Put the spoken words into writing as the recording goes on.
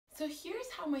So here's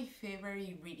how my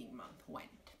February reading month went.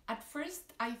 At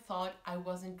first, I thought I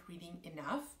wasn't reading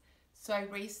enough, so I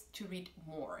raced to read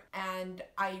more. And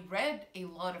I read a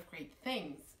lot of great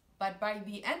things, but by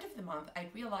the end of the month, I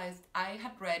realized I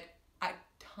had read a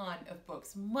ton of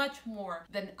books, much more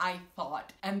than I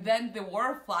thought. And then the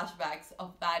war flashbacks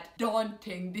of that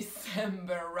daunting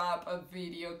December wrap-up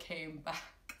video came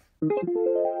back.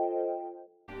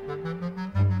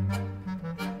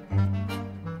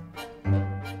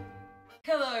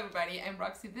 Hello everybody, I'm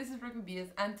Roxy, this is Recuerda,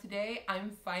 and today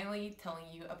I'm finally telling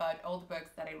you about all the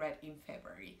books that I read in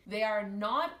February. They are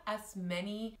not as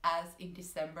many as in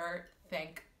December,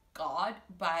 thank God,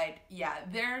 but yeah,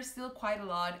 there are still quite a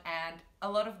lot, and a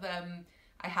lot of them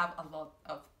I have a lot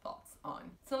of thoughts on.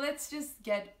 So let's just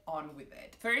get on with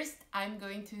it. First, I'm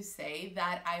going to say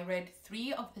that I read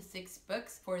 3 of the 6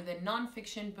 books for the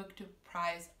non-fiction Booktube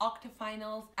Prize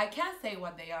octafinals. I can't say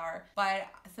what they are, but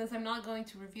since I'm not going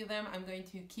to review them, I'm going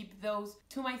to keep those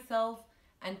to myself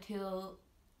until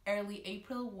early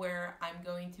April, where I'm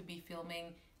going to be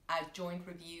filming a joint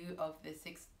review of the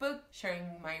 6th book, sharing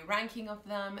my ranking of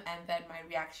them and then my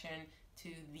reaction to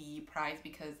the prize,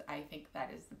 because I think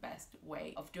that is the best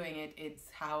way of doing it. It's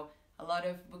how a lot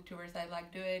of booktubers I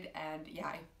like do it, and yeah,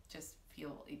 I just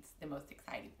feel it's the most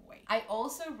exciting way. I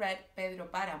also read Pedro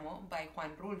Páramo by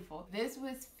Juan Rulfo. This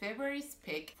was February's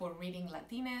pick for reading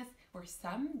Latinas. For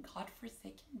some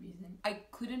godforsaken reason, I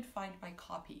couldn't find my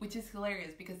copy, which is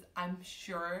hilarious because I'm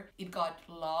sure it got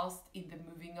lost in the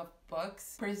moving of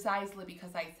books, precisely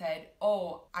because I said,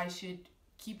 oh, I should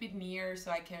keep it near so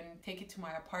I can take it to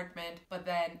my apartment, but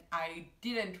then I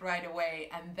didn't right away,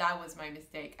 and that was my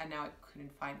mistake, and now I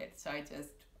couldn't find it, so I just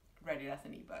read it as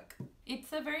an ebook.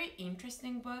 It's a very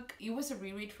interesting book. It was a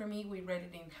reread for me. We read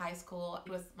it in high school.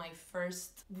 It was my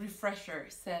first refresher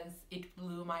since it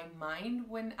blew my mind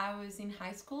when I was in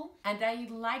high school, and I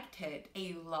liked it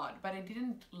a lot, but I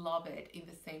didn't love it in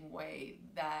the same way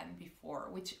than before,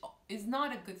 which is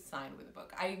not a good sign with a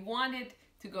book. I wanted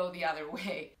to go the other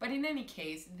way. But in any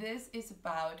case, this is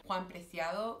about Juan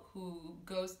Preciado, who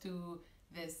goes to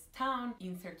this town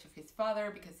in search of his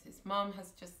father because his mom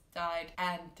has just died,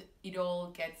 and it all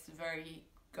gets very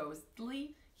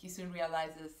ghostly, he soon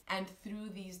realizes. And through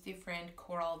these different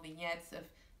choral vignettes of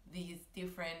these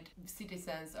different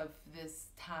citizens of this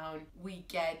town, we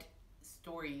get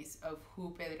stories of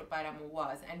who Pedro Páramo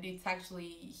was, and it's actually,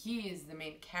 he is the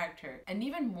main character. And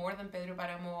even more than Pedro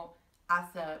Páramo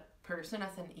as a person,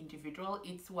 as an individual,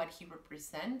 it's what he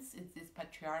represents. It's this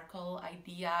patriarchal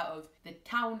idea of the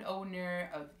town owner,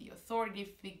 of the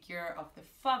authority figure, of the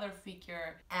father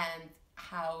figure, and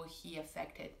how he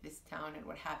affected this town and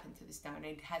what happened to this town.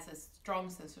 It has a strong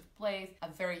sense of place, a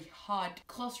very hot,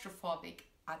 claustrophobic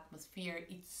atmosphere.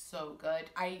 It's so good.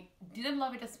 I didn't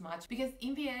love it as much because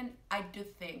in the end, I do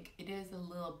think it is a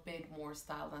little bit more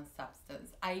style than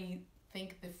substance. I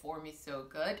think the form is so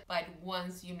good, but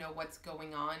once you know what's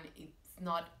going on, it's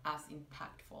not as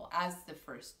impactful as the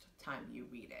first time you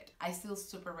read it. I still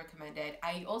super recommend it.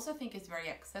 I also think it's very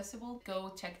accessible.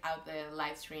 Go check out the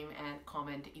live stream and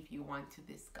comment if you want to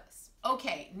discuss.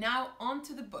 Okay, now on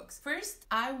to the books. First,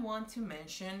 I want to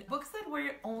mention books that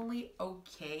were only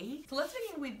okay. So let's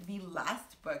begin with the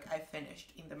last book I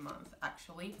finished in the month,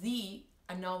 actually.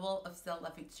 A novel of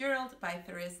Stella Fitzgerald by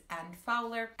Therese Ann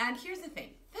Fowler. And here's the thing,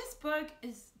 this book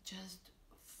is just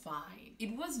fine.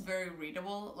 It was very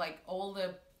readable, like all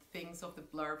the things of the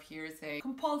blurb here say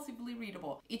compulsively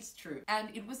readable. It's true, and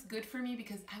it was good for me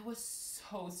because I was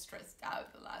so stressed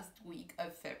out the last week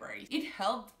of February. It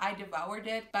helped, I devoured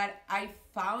it, but I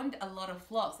found a lot of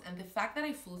flaws, and the fact that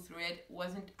I flew through it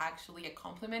wasn't actually a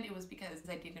compliment. It was because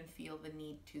I didn't feel the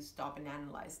need to stop and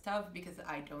analyze stuff, because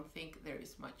I don't think there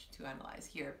is much to analyze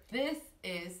here. This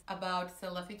is about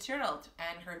Stella Fitzgerald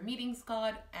and her meeting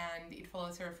Scott, and it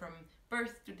follows her from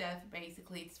birth to death,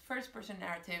 basically. It's first-person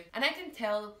narrative, and I can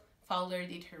tell Fowler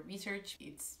did her research.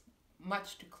 It's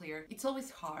much too clear. It's always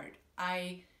hard.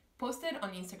 I posted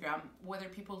on Instagram whether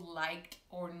people liked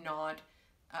or not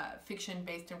fiction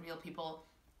based on real people,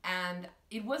 and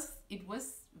it was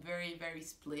very, very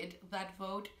split, that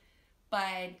vote,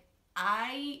 but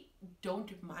I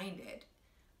don't mind it.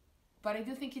 But I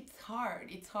do think it's hard.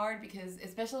 It's hard because,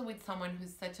 especially with someone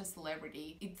who's such a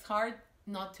celebrity, it's hard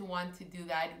not to want to do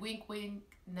that wink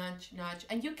wink, nudge nudge,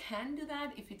 and you can do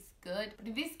that if it's good. But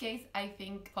in this case, I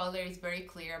think Fowler is very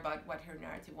clear about what her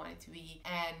narrative wanted to be,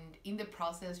 and in the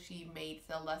process she made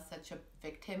Zelda such a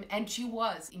victim, and she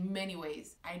was in many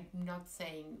ways. I'm not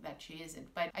saying that she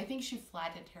isn't, but I think she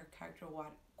flattened her character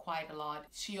quite a lot.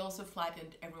 She also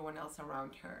flattened everyone else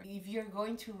around her. If you're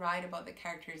going to write about the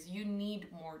characters, you need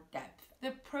more depth.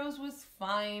 The prose was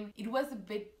fine. It was a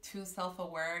bit too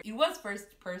self-aware. It was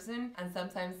first person, and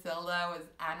sometimes Zelda was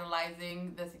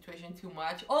analyzing the situation too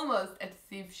much, almost as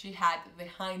if she had the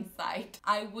hindsight.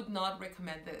 I would not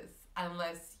recommend this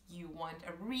unless you want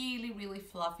a really, really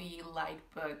fluffy, light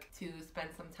book to spend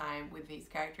some time with these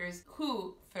characters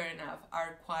who, fair enough,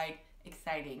 are quite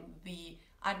exciting. The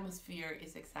atmosphere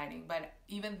is exciting, but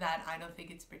even that, I don't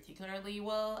think it's particularly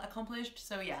well accomplished.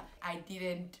 So yeah, I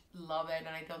didn't love it, and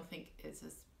I don't think it's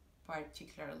a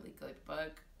particularly good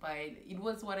book, but it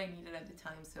was what I needed at the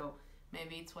time, so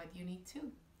maybe it's what you need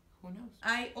too. Who knows?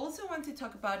 I also want to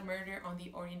talk about Murder on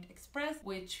the Orient Express,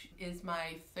 which is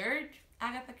my third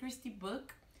Agatha Christie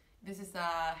book. This is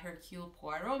a Hercule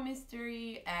Poirot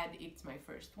mystery, and it's my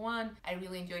first one. I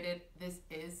really enjoyed it. This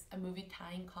is a movie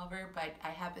tying cover, but I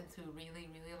happen to really,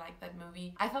 really like that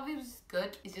movie. I thought it was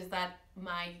good. It's just that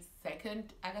my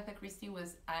second Agatha Christie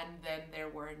was And Then There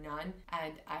Were None,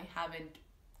 and I haven't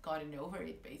gotten over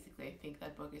it, basically. I think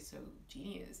that book is so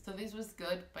genius. So this was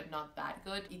good, but not that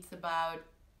good. It's about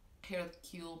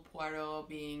Hercule Poirot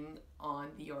being on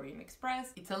the Orient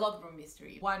Express. It's a logroom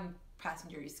mystery. One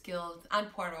passenger is killed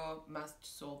and Poirot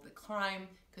must solve the crime,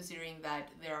 considering that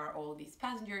there are all these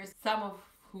passengers, some of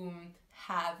whom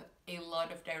have a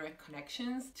lot of direct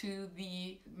connections to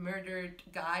the murdered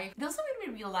guy. It also made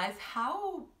me realize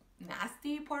how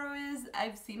nasty Poirot is.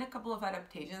 I've seen a couple of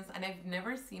adaptations and I've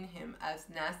never seen him as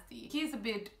nasty. He's a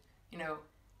bit, you know,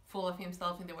 full of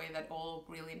himself in the way that all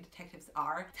brilliant detectives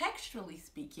are. Textually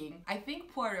speaking, I think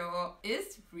Poirot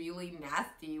is really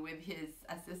nasty with his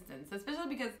assistants, especially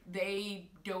because they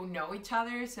don't know each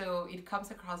other, so it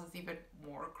comes across as even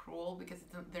more cruel because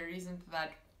there isn't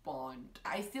that bond.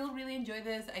 I still really enjoy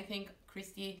this. I think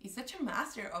Christie is such a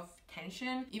master of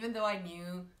tension, even though I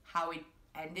knew how it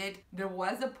ended. There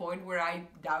was a point where I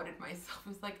doubted myself. I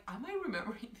was like, am I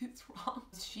remembering this wrong?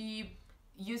 She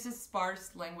uses sparse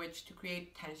language to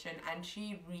create tension, and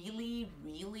she really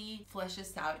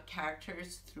fleshes out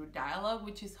characters through dialogue,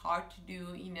 which is hard to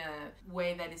do in a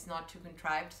way that is not too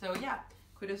contrived. So yeah,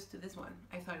 kudos to this one.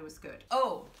 I thought it was good.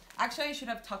 Oh, actually I should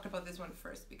have talked about this one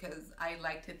first because I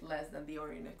liked it less than the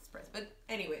Orient Express. But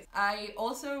anyways, I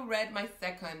also read my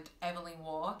second Evelyn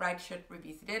Waugh, Brideshead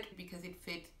Revisited, because it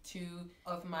fit two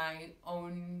of my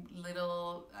own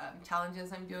little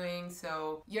challenges I'm doing.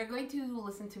 So you're going to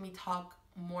listen to me talk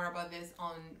more about this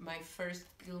on my first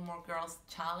Gilmore Girls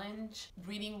challenge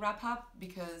reading wrap up,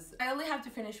 because I only have to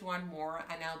finish one more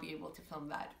and I'll be able to film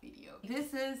that video.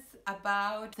 This is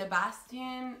about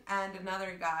Sebastian and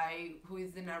another guy who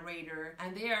is the narrator,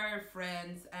 and they are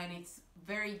friends, and it's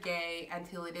very gay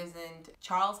until it isn't.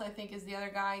 Charles, I think is the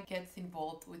other guy, gets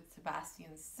involved with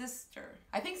Sebastian's sister.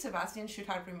 I think Sebastian should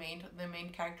have remained the main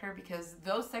character because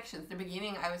those sections, the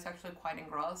beginning, I was actually quite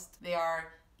engrossed. They are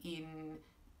in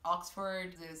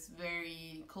Oxford, this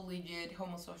very collegiate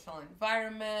homosocial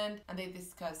environment, and they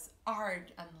discuss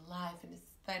art and life and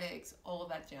aesthetics, all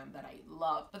that jam that I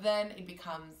love. But then it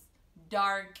becomes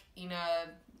dark in a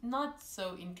not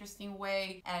so interesting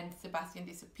way, and Sebastian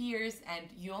disappears, and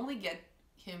you only get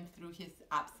him through his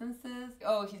absences.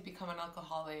 Oh, he's become an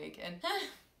alcoholic, and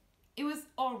it was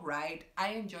alright. I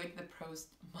enjoyed the prose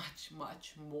much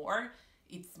more.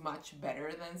 It's much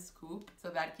better than Scoop, so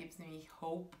that gives me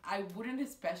hope. I wouldn't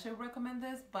especially recommend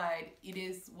this, but it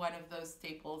is one of those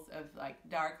staples of like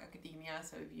dark academia,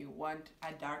 so if you want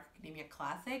a dark academia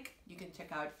classic, you can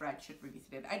check out Brideshead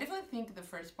Revisited. I definitely think the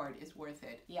first part is worth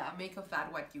it. Yeah, make of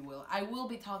that what you will. I will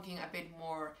be talking a bit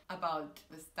more about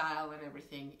the style and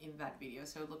everything in that video,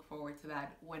 so look forward to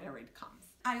that whenever it comes.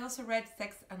 I also read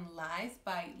Sex and Lies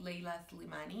by Leila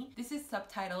Slimani. This is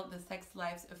subtitled The Sex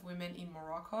Lives of Women in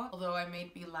Morocco, although I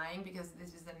may be lying because this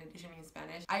is an edition in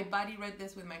Spanish. I buddy read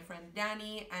this with my friend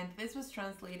Danny, and this was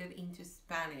translated into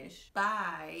Spanish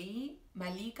by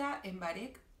Malika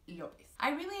Embarek Lopez. I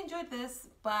really enjoyed this,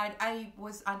 but I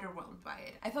was underwhelmed by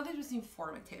it. I thought it was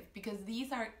informative because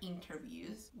these are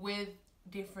interviews with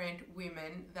different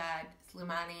women that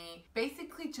Slimani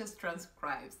basically just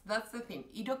transcribes. That's the thing.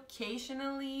 It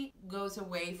occasionally goes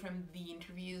away from the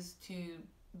interviews to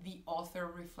the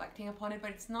author reflecting upon it,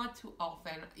 but it's not too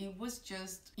often. It was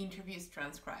just interviews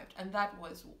transcribed, and that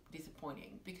was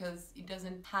disappointing because it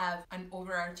doesn't have an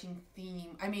overarching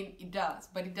theme. I mean, it does,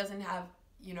 but it doesn't have,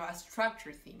 you know, a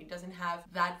structured theme. It doesn't have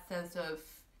that sense of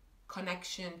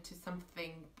connection to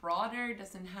something broader,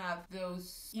 doesn't have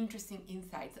those interesting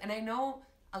insights. And I know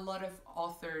a lot of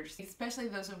authors, especially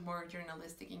those of more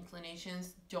journalistic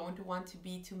inclinations, don't want to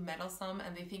be too meddlesome,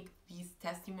 and they think these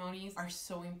testimonies are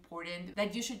so important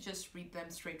that you should just read them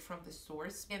straight from the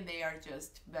source, and they are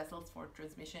just vessels for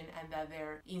transmission, and that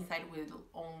their insight will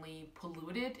only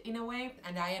pollute it in a way.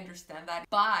 And I understand that.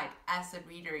 But as a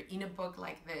reader, in a book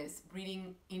like this,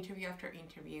 reading interview after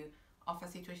interview of a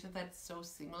situation that's so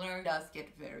similar does get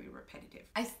very repetitive.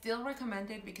 I still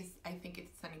recommend it because I think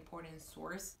it's an important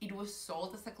source. It was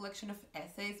sold as a collection of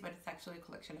essays, but it's actually a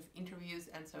collection of interviews,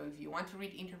 and so if you want to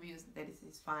read interviews, this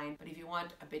is fine. But if you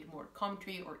want a bit more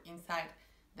commentary or insight,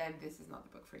 then this is not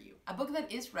the book for you. A book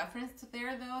that is referenced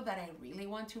there though that I really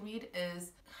want to read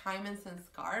is Hymens and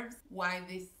Scarves, Why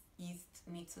This East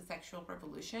Needs a Sexual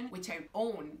Revolution, which I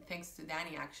own thanks to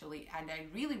Danny actually, and I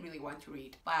really want to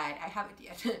read, but I haven't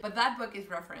yet. But that book is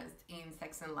referenced in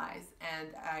Sex and Lies, and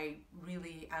I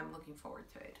really am looking forward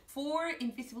to it. For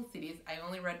Invisible Cities, I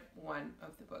only read one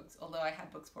of the books, although I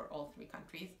had books for all 3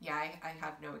 countries. Yeah, I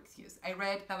have no excuse. I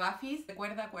read Kavafis,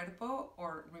 Recuerda, Cuerpo,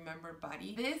 or Remember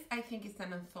Body. This, I think, is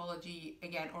an anthology,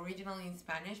 again, originally in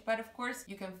Spanish, but of course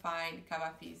you can find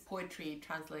Kavafis poetry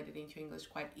translated into English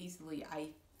quite easily, I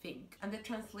think. And the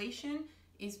translation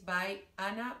is by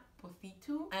Ana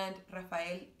Pothitou and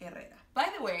Rafael Herrera. By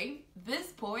the way,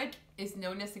 this poet is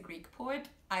known as a Greek poet,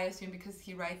 I assume because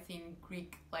he writes in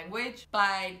Greek language,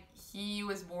 but he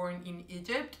was born in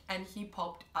Egypt and he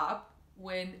popped up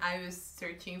when I was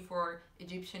searching for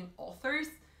Egyptian authors,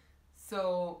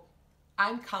 so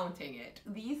I'm counting it.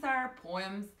 These are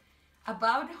poems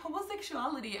about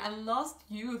homosexuality and lost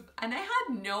youth, and I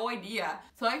had no idea,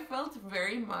 so I felt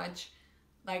very much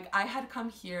like I had come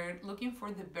here looking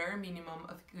for the bare minimum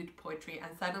of good poetry,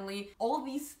 and suddenly all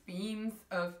these themes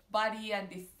of body and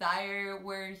desire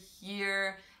were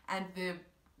here, and the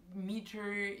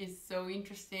meter is so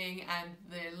interesting and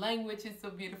the language is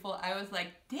so beautiful. I was like,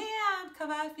 damn,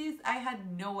 Kavafis, I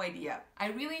had no idea. I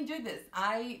really enjoyed this.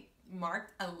 I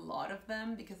marked a lot of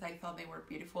them because I thought they were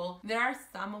beautiful. There are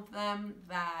some of them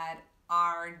that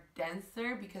are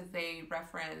denser because they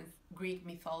reference Greek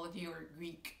mythology or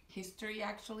Greek history,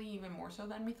 actually, even more so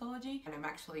than mythology, and I'm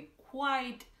actually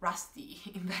quite rusty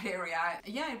in that area.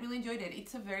 Yeah, I really enjoyed it.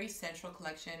 It's a very central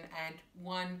collection, and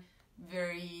one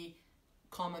very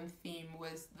common theme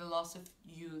was the loss of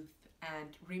youth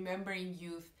and remembering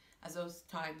youth as those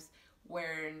times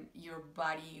when your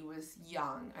body was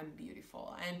young and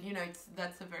beautiful. And you know,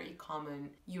 that's a very common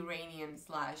Uranian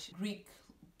 / Greek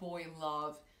boy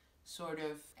love sort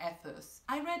of ethos.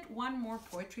 I read one more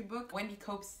poetry book, Wendy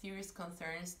Cope's Serious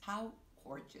Concerns. How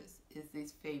gorgeous is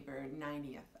this Faber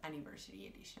 90th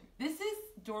anniversary edition? This is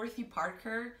Dorothy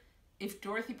Parker if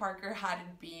Dorothy Parker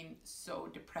hadn't been so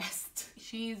depressed.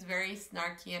 She is very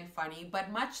snarky and funny,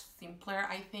 but much simpler,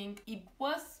 I think. It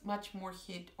was much more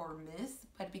hit or miss,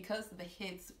 but because the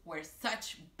hits were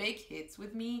such big hits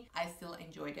with me, I still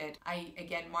enjoyed it. I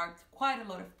again marked quite a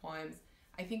lot of poems.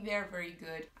 I think they are very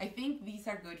good. I think these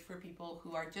are good for people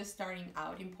who are just starting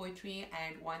out in poetry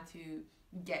and want to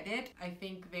get it. I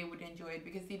think they would enjoy it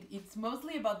because it's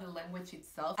mostly about the language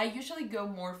itself. I usually go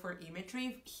more for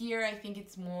imagery. Here I think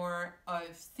it's more of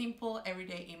simple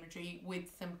everyday imagery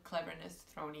with some cleverness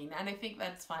thrown in, and I think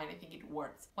that's fine. I think it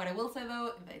works. What I will say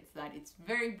though is that it's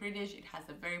very British. It has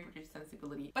a very British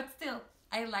sensibility, but still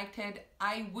I liked it.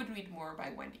 I would read more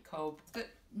by Wendy Cope. So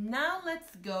now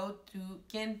let's go to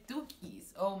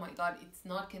Kentucky's. Oh my god, it's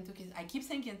not Kentucky's. I keep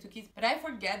saying Kentucky's, but I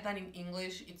forget that in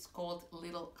English it's called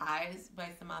Little Eyes by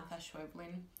Samantha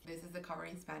Schweblin. This is the cover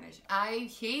in Spanish. I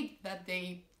hate that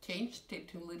they changed it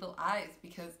to Little Eyes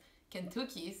because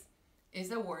Kentucky's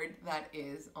is a word that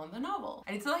is on the novel.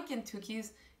 And it's not like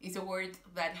Kentucky's is a word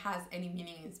that has any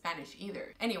meaning in Spanish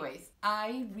either. Anyways,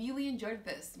 I really enjoyed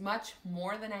this, much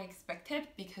more than I expected,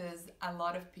 because a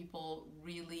lot of people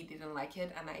really didn't like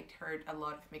it and I heard a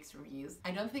lot of mixed reviews. I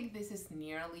don't think this is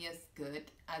nearly as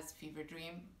good as Fever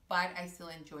Dream, but I still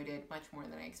enjoyed it much more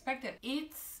than I expected.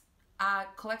 It's a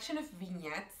collection of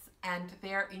vignettes and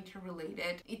they are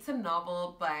interrelated. It's a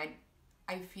novel, but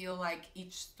I feel like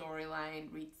each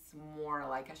storyline reads more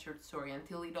like a short story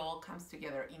until it all comes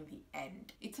together in the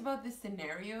end. It's about this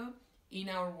scenario in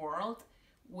our world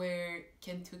where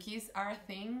Kentuckys are a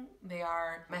thing. They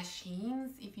are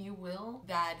machines, if you will,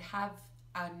 that have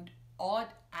an odd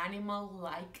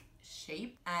animal-like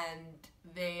shape, and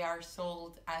they are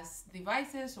sold as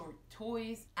devices or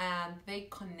toys, and they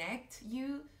connect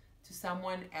you to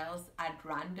someone else at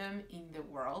random in the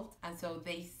world, and so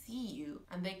they see you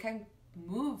and they can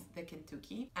move the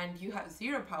Kentucky, and you have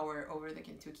zero power over the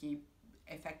Kentucky.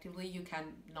 Effectively, you can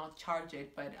not charge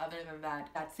it, but other than that,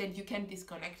 that's it. You can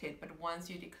disconnect it, but once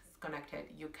you disconnect it,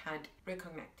 you can't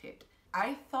reconnect it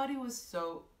I thought it was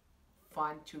so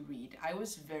fun to read. I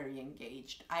was very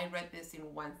engaged. I read this in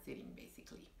one sitting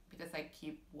basically because I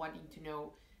keep wanting to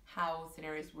know how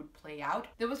scenarios would play out.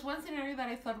 There was one scenario that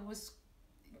I thought was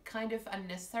kind of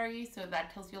unnecessary, so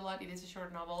that tells you a lot. It is a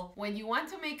short novel. When you want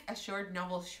to make a short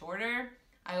novel shorter,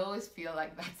 I always feel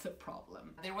like that's a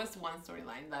problem. There was one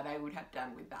storyline that I would have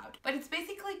done without. But it's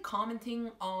basically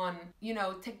commenting on, you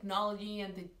know, technology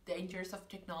and the dangers of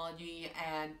technology,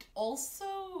 and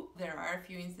also there are a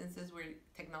few instances where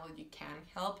technology can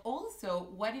help. Also,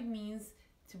 what it means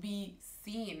to be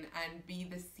seen and be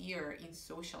the seer in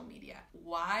social media.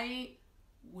 Why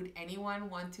would anyone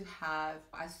want to have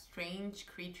a strange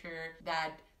creature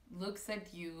that looks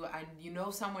at you and you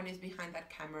know someone is behind that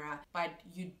camera, but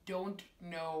you don't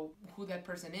know who that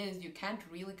person is? You can't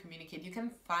really communicate. You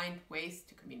can find ways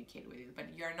to communicate with it, but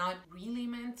you're not really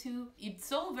meant to.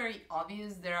 It's all very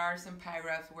obvious. There are some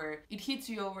paragraphs where it hits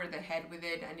you over the head with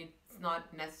it and it's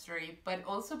not necessary, but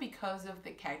also because of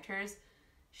the characters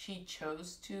she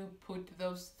chose to put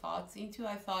those thoughts into,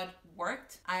 I thought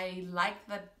worked. I like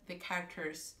that the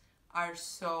characters are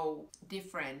so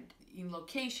different in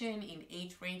location, in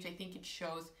age range. I think it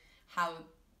shows how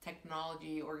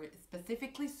technology, or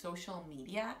specifically social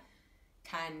media,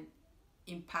 can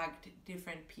impact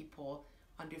different people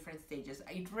on different stages.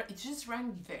 It just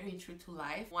rang very true to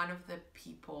life. One of the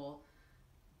people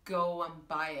go and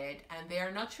buy it and they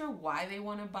are not sure why they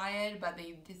want to buy it, but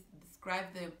they describe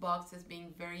the box as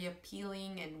being very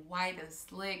appealing and white and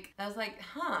slick. I was like,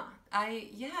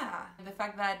 yeah. And the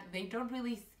fact that they don't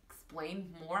really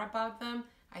explain more about them,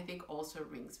 I think also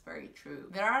rings very true.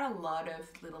 There are a lot of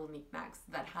little knickknacks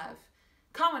that have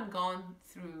come and gone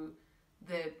through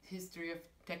the history of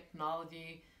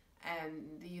technology,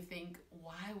 and you think,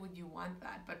 why would you want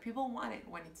that? But people want it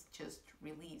when it's just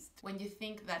released. When you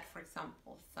think that, for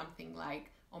example, something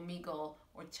like Omegle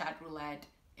or chat roulette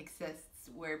exists,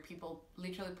 where people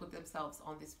literally put themselves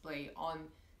on display on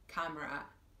camera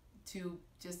to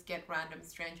just get random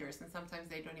strangers, and sometimes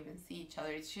they don't even see each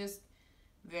other. It's just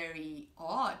very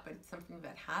odd, but it's something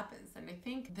that happens, and I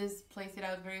think this plays it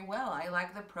out very well. I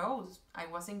like the prose. I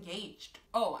was engaged.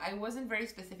 Oh, I wasn't very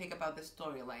specific about the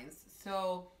storylines.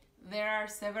 So there are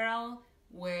several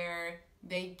where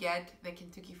they get the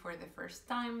Kentucky for the first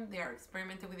time. They are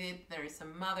experimenting with it. There is a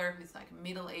mother who's like a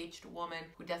middle-aged woman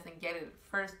who doesn't get it at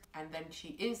first, and then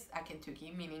she is a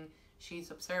Kentucky, meaning she's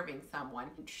observing someone.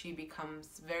 She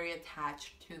becomes very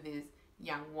attached to this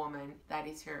young woman that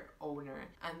is her owner.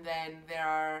 And then there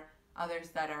are others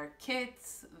that are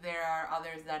kids. There are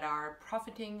others that are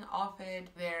profiting off it.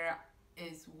 There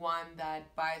is one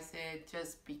that buys it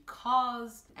just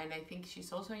because, and I think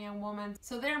she's also a young woman.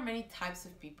 So there are many types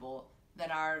of people that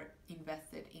are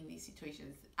invested in these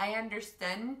situations. I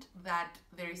understand that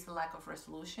there is a lack of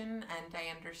resolution, and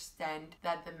I understand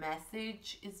that the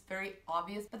message is very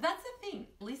obvious, but that's the thing.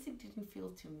 At least it didn't feel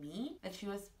to me that she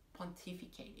was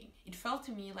pontificating. It felt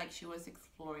to me like she was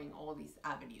exploring all these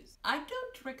avenues. I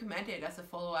don't recommend it as a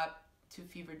follow-up to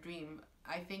Fever Dream.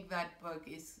 I think that book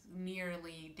is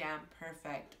nearly damn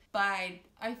perfect, but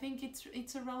I think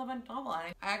it's a relevant novel,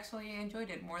 and I actually enjoyed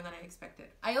it more than I expected.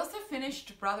 I also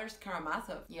finished Brothers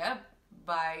Karamazov,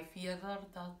 by Fyodor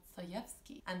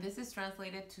Dostoievski, and this is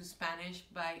translated to Spanish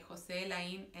by José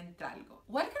Laín Entralgo.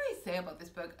 What can I say about this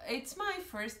book? It's my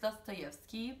first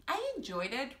Dostoievski. I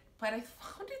enjoyed it, but I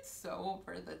found it so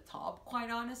over the top, quite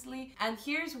honestly. And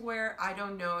here's where I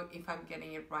don't know if I'm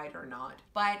getting it right or not,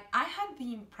 but I had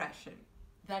the impression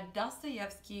that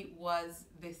Dostoievski was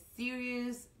the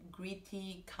serious,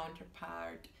 gritty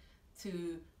counterpart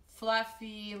to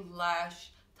fluffy,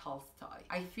 lush Tolstoy.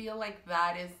 I feel like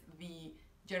that is the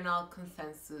general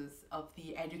consensus of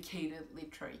the educated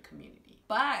literary community.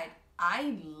 But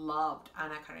I loved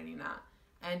Anna Karenina,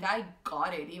 and I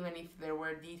got it, even if there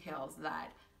were details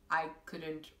that I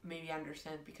couldn't maybe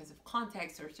understand because of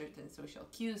context or certain social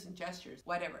cues and gestures,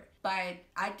 whatever. But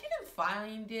I didn't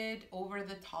find it over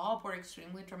the top or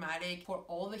extremely dramatic. For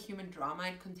all the human drama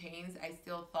it contains, I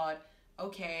still thought,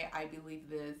 okay, I believe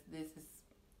this is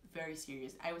very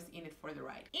serious. I was in it for the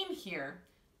ride. In here,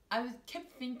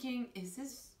 kept thinking, is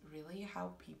this really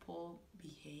how people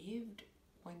behaved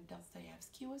when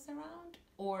Dostoevsky was around?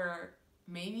 Or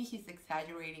maybe he's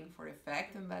exaggerating for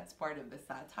effect, and that's part of the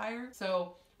satire.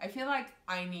 So I feel like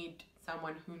I need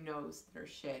someone who knows their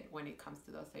shit when it comes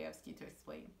to Dostoevsky to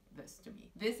explain this to me.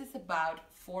 This is about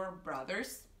 4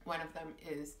 brothers. One of them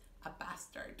is a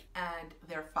bastard, and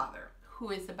their father, who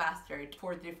is a bastard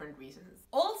for different reasons.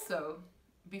 Also,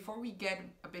 before we get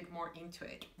a bit more into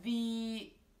it,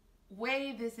 the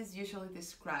way this is usually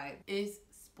described is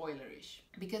spoilerish,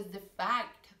 because the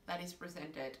fact that is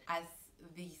presented as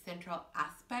the central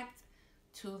aspect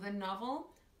to the novel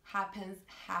happens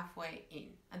halfway in.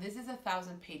 And this is a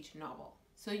 1,000-page novel.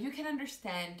 So you can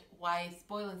understand why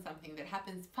spoiling something that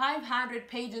happens 500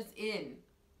 pages in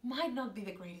might not be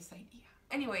the greatest idea.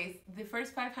 Anyways, the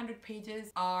first 500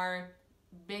 pages are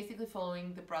basically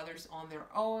following the brothers on their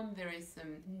own. There is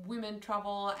some women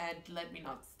trouble, and let me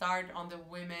not start on the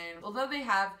women. Although they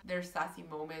have their sassy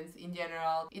moments, in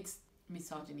general, it's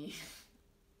misogyny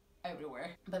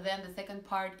everywhere. But then the second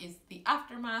part is the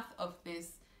aftermath of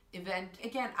this event.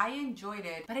 Again, I enjoyed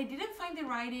it, but I didn't find the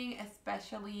writing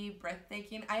especially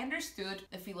breathtaking. I understood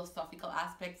the philosophical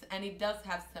aspects, and it does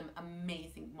have some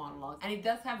amazing monologues, and it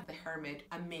does have the hermit,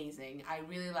 amazing. I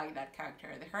really like that character.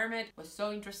 The hermit was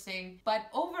so interesting, but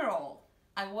overall,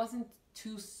 I wasn't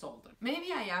too sold. Maybe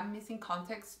I am missing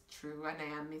context, true, and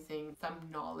I am missing some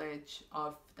knowledge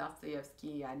of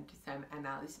Dostoevsky and some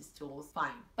analysis tools,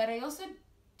 fine. But I also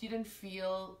didn't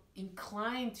feel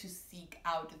inclined to seek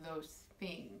out those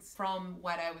things from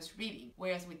what I was reading.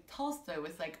 Whereas with Tolstoy, it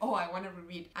was like, oh, I want to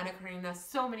reread Anna Karenina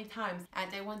so many times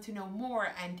and I want to know more,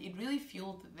 and it really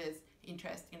fueled this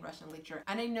interest in Russian literature.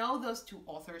 And I know those two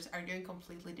authors are doing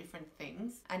completely different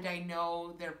things, and I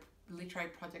know their literary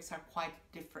projects are quite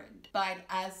different. But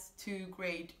as two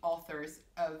great authors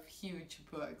of huge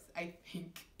books, I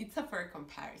think it's a fair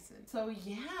comparison. So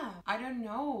yeah, I don't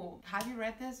know. Have you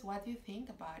read this? What do you think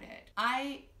about it?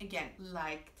 I, again,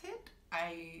 liked it.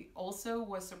 I also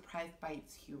was surprised by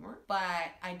its humor,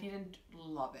 but I didn't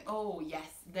love it. Oh yes,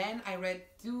 then I read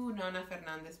two Nona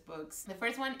Fernandez books. The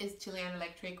first one is Chilean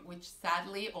Electric, which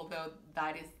sadly, although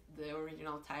that is the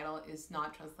original title, is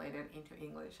not translated into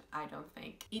English, I don't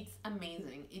think. It's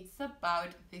amazing. It's about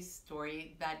this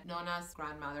story that Nona's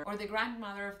grandmother, or the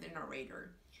grandmother of the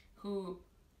narrator, who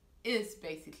is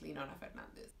basically Nona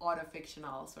Fernandez,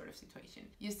 auto-fictional sort of situation,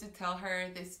 used to tell her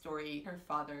this story. Her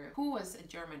father, who was a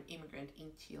German immigrant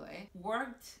in Chile,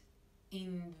 worked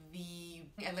in the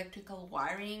electrical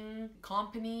wiring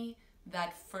company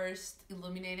that first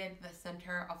illuminated the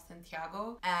center of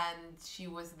Santiago, and she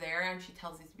was there and she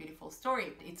tells this beautiful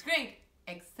story. It's great,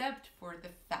 except for the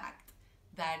fact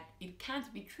that it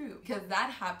can't be true, because that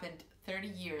happened 30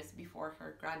 years before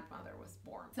her grandmother was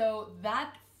born. So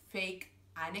that fake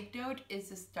anecdote is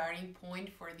a starting point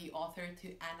for the author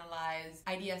to analyze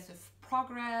ideas of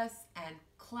progress and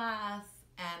class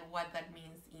and what that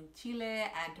means in Chile,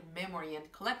 and memory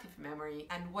and collective memory,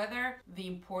 and whether the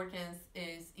importance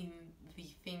is in the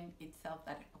thing itself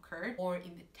that occurred or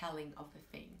in the telling of the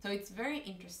thing. So it's very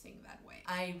interesting that way.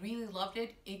 I really loved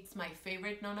it. It's my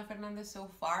favorite Nona Fernandez so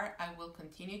far. I will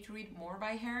continue to read more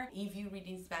by her. If you read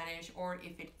in Spanish or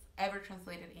if it's ever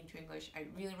translated into English, I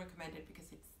really recommend it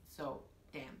because it's so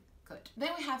damn good.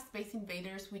 Then we have Space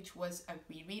Invaders, which was a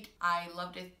reread. I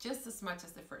loved it just as much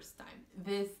as the first time.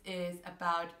 This is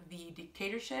about the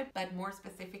dictatorship, but more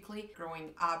specifically growing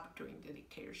up during the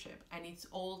dictatorship, and it's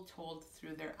all told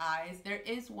through their eyes. There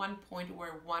is one point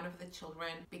where one of the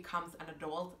children becomes an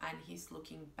adult and he's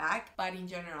looking back, but in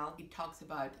general it talks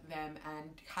about them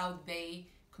and how they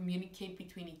communicate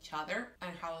between each other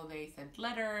and how they send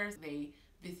letters, they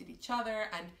visit each other,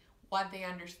 and what they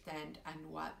understand and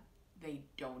what they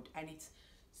don't. And it's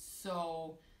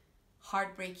so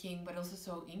heartbreaking, but also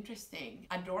so interesting.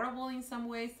 Adorable in some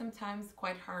ways, sometimes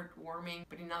quite heartwarming,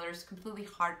 but in others completely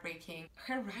heartbreaking.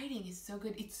 Her writing is so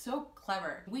good. It's so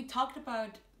clever. We talked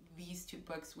about these two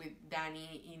books with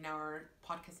Danny in our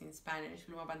podcast in Spanish,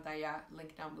 Pluma Pantalla,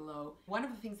 link down below. One of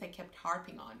the things I kept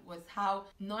harping on was how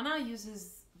Nona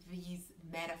uses these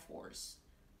metaphors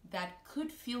that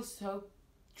could feel so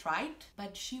trite,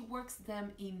 but she works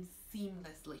them in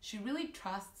seamlessly. She really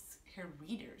trusts her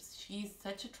readers. She's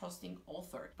such a trusting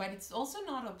author, but it's also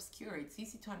not obscure. It's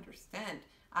easy to understand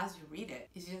as you read it.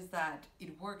 It's just that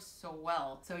it works so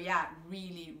well. So yeah,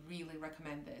 really, really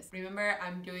recommend this. Remember,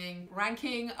 I'm doing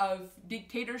ranking of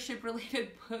dictatorship related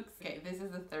books. Okay, this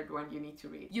is the third one you need to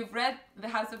read. You've read The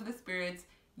House of the Spirits,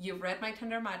 you've read My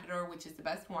Tender Matador, which is the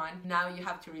best one. Now you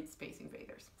have to read Space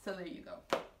Invaders. So there you go.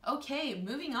 Okay,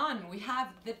 moving on, we have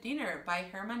The Dinner by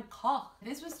Herman Koch.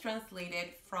 This was translated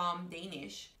from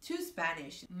Danish to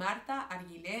Spanish, Marta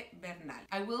Arguile Bernal.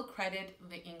 I will credit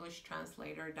the English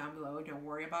translator down below, don't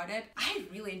worry about it. I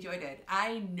really enjoyed it.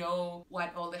 I know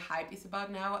what all the hype is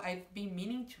about now. I've been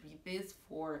meaning to read this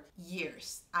for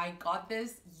years. I got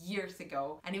this years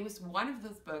ago, and it was one of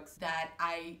those books that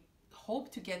I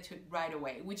hope to get to right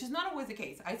away, which is not always the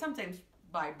case. I sometimes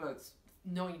buy books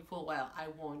knowing full well I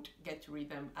won't get to read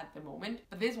them at the moment.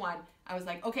 But this one, I was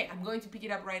like, okay, I'm going to pick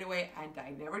it up right away, and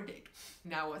I never did.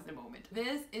 Now was the moment.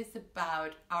 This is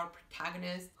about our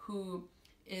protagonist, who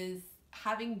is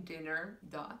having dinner,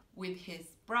 with his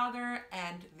brother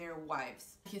and their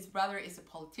wives. His brother is a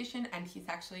politician and he's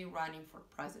actually running for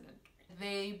president.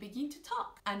 They begin to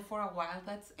talk, and for a while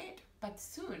that's it. But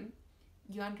soon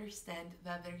you understand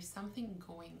that there is something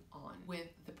going on with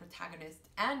the protagonist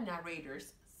and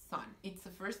narrator's son. It's a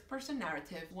first-person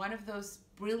narrative, one of those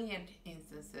brilliant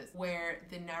instances where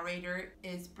the narrator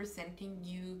is presenting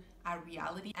you a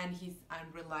reality and he's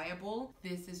unreliable.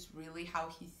 This is really how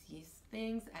he sees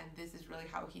things, and this is really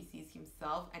how he sees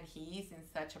himself, and he is in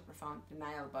such a profound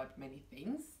denial about many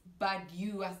things. But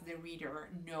you as the reader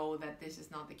know that this is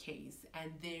not the case,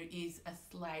 and there is a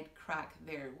slight crack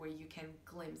there where you can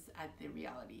glimpse at the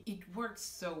reality. It works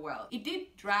so well. It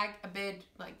did drag a bit,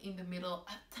 like in the middle,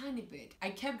 a tiny bit.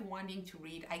 I kept wanting to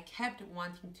read, I kept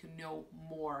wanting to know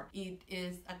more. It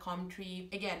is a commentary,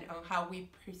 again, on how we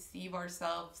perceive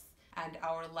ourselves and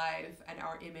our life and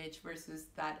our image versus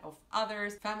that of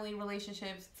others, family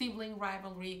relationships, sibling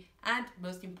rivalry, and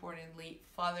most importantly,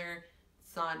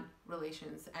 father-son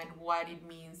relations, and what it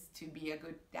means to be a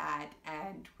good dad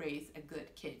and raise a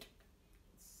good kid.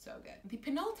 So good. The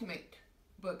penultimate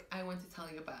book I want to tell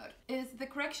you about is The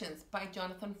Corrections by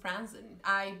Jonathan Franzen.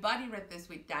 I buddy read this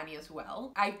with Danny as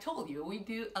well. I told you we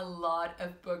do a lot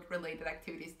of book-related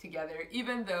activities together,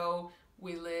 even though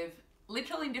we live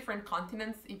literally in different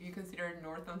continents, if you consider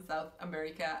North and South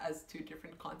America as two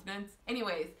different continents.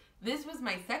 Anyways, this was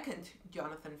my second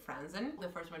Jonathan Franzen. The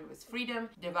first one was Freedom.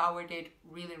 Devoured it,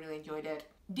 really enjoyed it.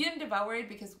 Didn't devour it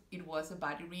because it was a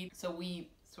buddy read, so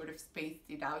we sort of spaced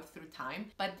it out through time.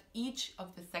 But each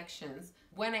of the sections,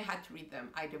 when I had to read them,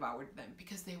 I devoured them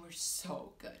because they were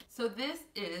so good. So this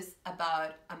is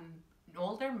about an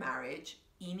older marriage,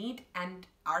 Enid and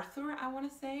Arthur, I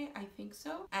want to say, I think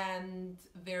so, and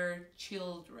their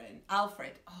children.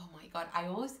 Alfred, oh my god, I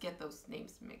always get those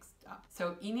names mixed up.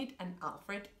 So Enid and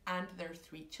Alfred and their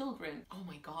 3 children. Oh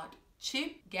my god.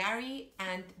 Chip, Gary,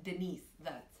 and Denise,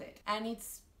 that's it. And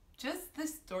it's just the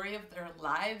story of their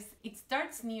lives. It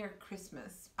starts near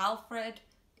Christmas. Alfred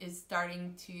is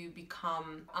starting to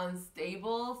become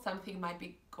unstable. Something might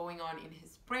be going on in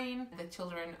his brain. The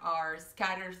children are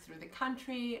scattered through the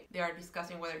country. They are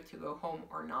discussing whether to go home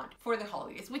or not for the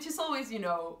holidays, which is always, you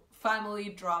know, family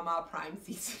drama prime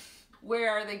season.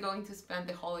 Where are they going to spend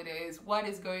the holidays? What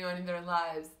is going on in their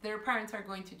lives? Their parents are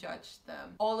going to judge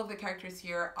them. All of the characters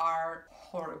here are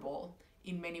horrible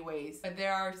in many ways, but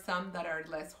there are some that are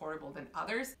less horrible than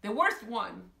others. The worst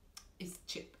one is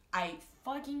Chip. I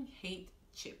fucking hate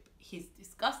Chip. He's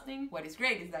disgusting. What is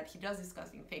great is that he does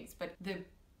disgusting things, but the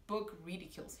book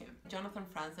ridicules him. Jonathan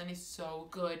Franzen is so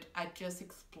good at just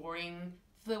exploring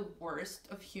the worst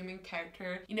of human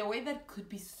character in a way that could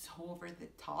be so over the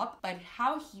top, but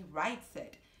how he writes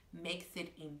it makes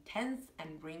it intense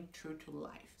and ring true to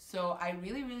life. So I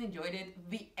really enjoyed it.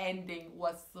 The ending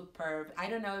was superb. I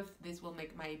don't know if this will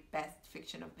make my best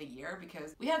fiction of the year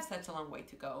because we have such a long way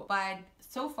to go, but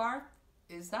so far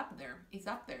it's up there. It's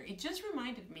up there. It just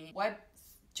reminded me what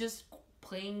just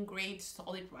plain great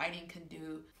solid writing can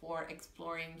do for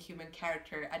exploring human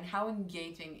character and how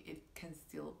engaging it can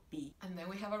still be. And then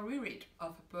we have a reread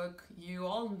of a book you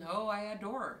all know I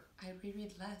adore. I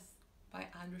Reread Less by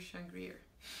Andrew Shangrier.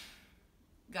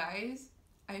 Guys,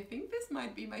 I think this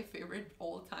might be my favorite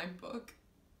all-time book.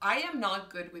 I am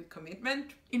not good with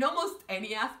commitment in almost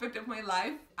any aspect of my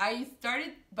life. I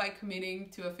started by committing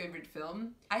to a favorite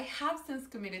film. I have since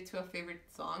committed to a favorite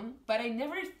song, but I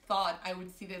never thought I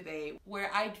would see the day where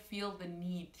I'd feel the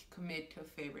need to commit to a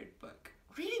favorite book.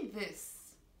 Reading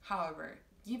this, however,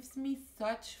 gives me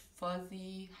such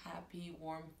fuzzy, happy,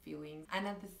 warm feelings, and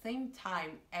at the same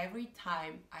time, every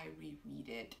time I reread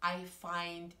it, I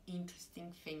find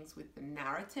interesting things with the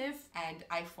narrative and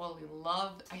I fall in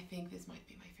love. I think this might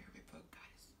be my favorite book,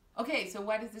 guys. Okay, so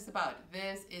what is this about?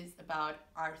 This is about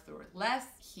Arthur Less.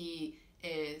 He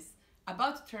is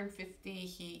about to turn 50.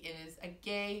 He is a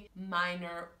gay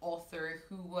minor author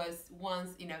who was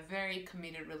once in a very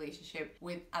committed relationship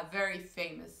with a very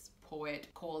famous poet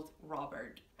called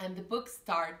Robert. And the book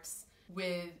starts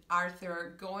with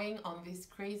Arthur going on this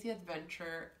crazy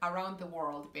adventure around the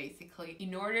world, basically,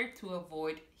 in order to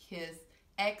avoid his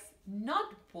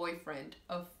not boyfriend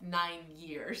of 9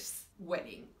 years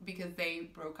wedding, because they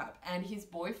broke up. And his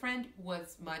boyfriend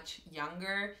was much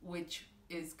younger, which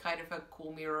is kind of a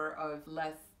cool mirror of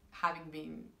Less having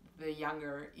been the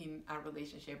younger in a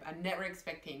relationship and never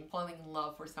expecting falling in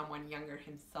love for someone younger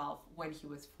himself when he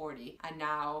was 40. And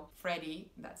now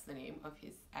Freddie, that's the name of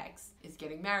his ex, is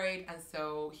getting married, and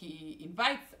so he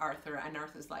invites Arthur, and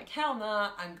Arthur's like, hell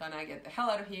nah, I'm gonna get the hell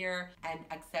out of here, and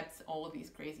accepts all of these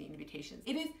crazy invitations.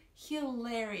 It is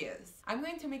hilarious. I'm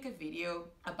going to make a video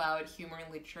about humor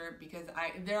in literature because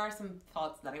there are some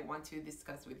thoughts that I want to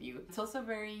discuss with you. It's also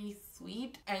very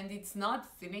sweet and it's not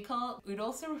cynical. It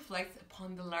also reflects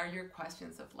upon the larger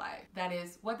questions of life. That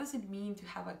is, what does it mean to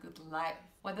have a good life?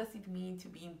 What does it mean to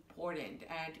be important?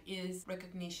 And is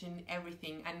recognition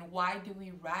everything? And why do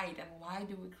we write? And why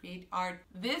do we create art?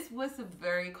 This was a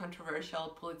very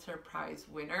controversial Pulitzer Prize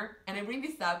winner. And I bring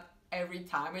this up every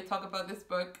time I talk about this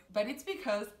book, but it's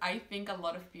because I think a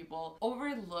lot of people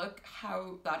overlook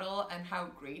how subtle and how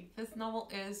great this novel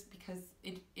is, because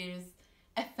it is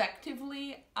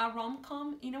effectively a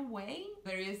rom-com in a way.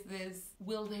 There is this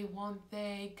will they, won't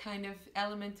they kind of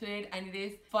element to it, and it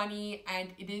is funny and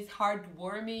it is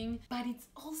heartwarming, but it's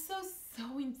also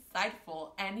so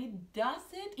insightful, and it does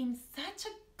it in such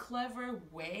a clever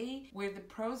way where the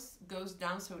prose goes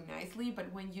down so nicely,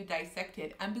 but when you dissect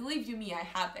it, and believe you me, I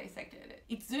have dissected it,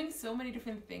 it's doing so many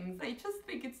different things. I just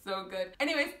think it's so good.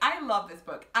 Anyways, I love this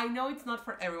book. I know it's not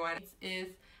for everyone. It is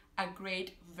a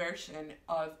great version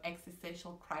of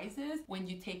existential crisis when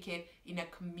you take it in a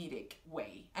comedic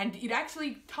way. And it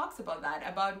actually talks about that,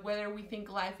 about whether we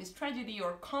think life is tragedy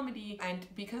or comedy. And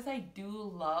because I do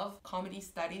love comedy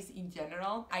studies in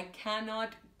general, I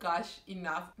cannot gush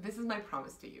enough. This is my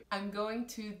promise to you. I'm going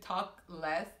to talk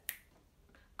less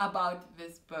about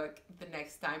this book the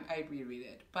next time I reread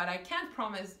it, but I can't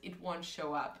promise it won't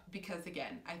show up because,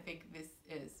 again, I think this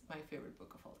is my favorite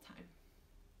book of all time.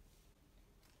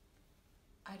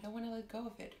 I don't want to let go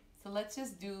of it. So let's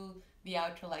just do the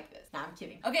outro like this. Nah, I'm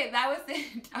kidding. Okay, that was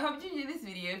it. I hope you enjoyed this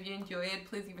video. If you enjoy it,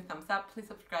 please give a thumbs up. Please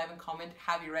subscribe and comment.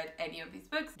 Have you read any of these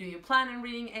books? Do you plan on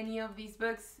reading any of these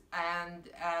books? And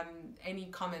any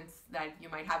comments that you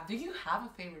might have. Do you have a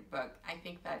favorite book? I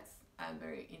think that's a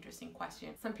very interesting question.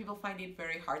 Some people find it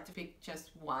very hard to pick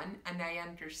just one, and I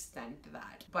understand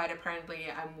that. But apparently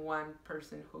I'm one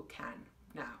person who can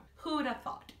now. Who would have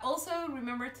thought? Also,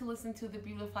 remember to listen to the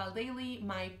Bibliophile Daily,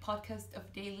 my podcast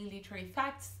of daily literary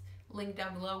facts, linked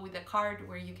down below with a card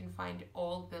where you can find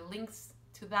all the links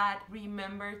to that.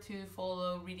 Remember to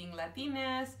follow Reading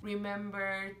Latinas.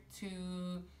 Remember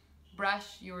to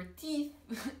brush your teeth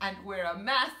and wear a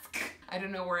mask. I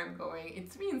don't know where I'm going.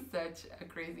 It's been such a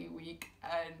crazy week,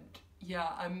 and yeah,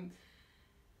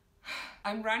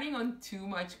 I'm running on too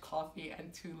much coffee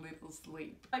and too little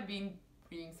sleep. I've been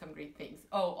reading some great things.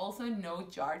 Oh, also no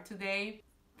jar today.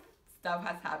 Stuff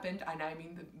has happened and I'm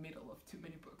in the middle of too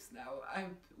many books now. I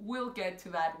will get to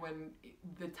that when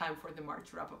the time for the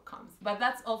March wrap-up comes. But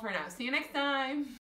that's all for now. See you next time!